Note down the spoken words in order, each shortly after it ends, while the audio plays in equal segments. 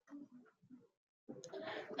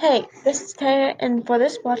Hey, this is Taya, and for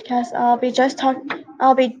this podcast, I'll be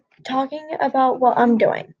talking about what I'm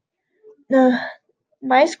doing. Uh,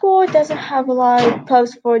 my school doesn't have a lot of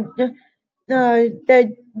clubs for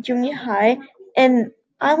the junior high, and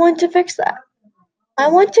I want to fix that. I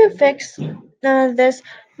want to fix this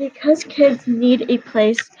because kids need a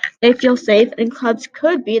place they feel safe, and clubs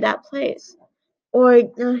could be that place, or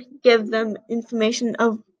give them information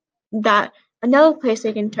of that another place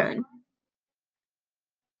they can turn.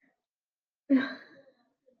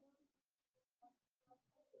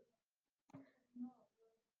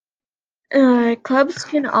 Clubs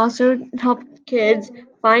can also help kids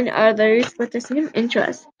find others with the same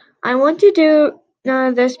interests. I want to do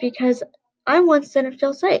this because I once didn't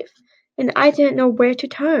feel safe and I didn't know where to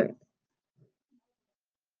turn.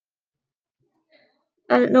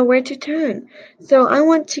 I didn't know where to turn. So I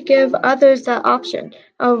want to give others that option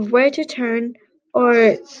of where to turn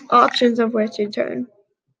or options of where to turn.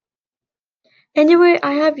 Anyway,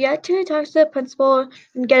 I have yet to talk to the principal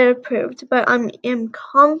and get it approved, but am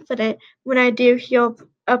confident when I do, he'll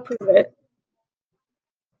approve it.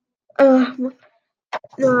 Uh,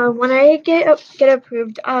 when I get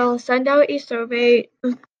approved, I'll send out a survey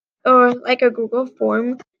or like a Google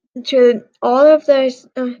form to all of the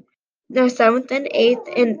seventh and eighth,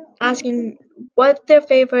 and asking what their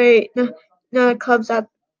favorite clubs are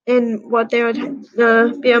and what they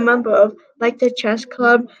would be a member of, like the chess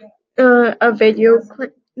club, a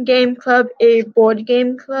game club, a board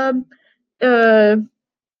game club, uh,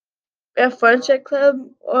 a friendship club,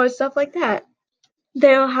 or stuff like that.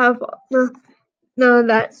 They'll have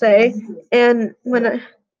that say, and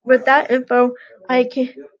with that info, I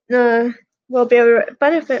can will be able to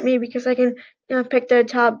benefit me because I can pick the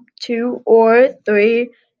top two or three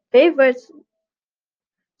favorites,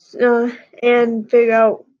 uh, and figure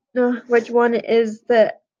out which one is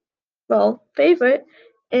the favorite,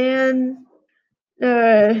 and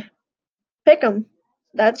uh, pick them.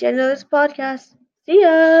 That's the end of this podcast. See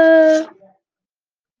ya.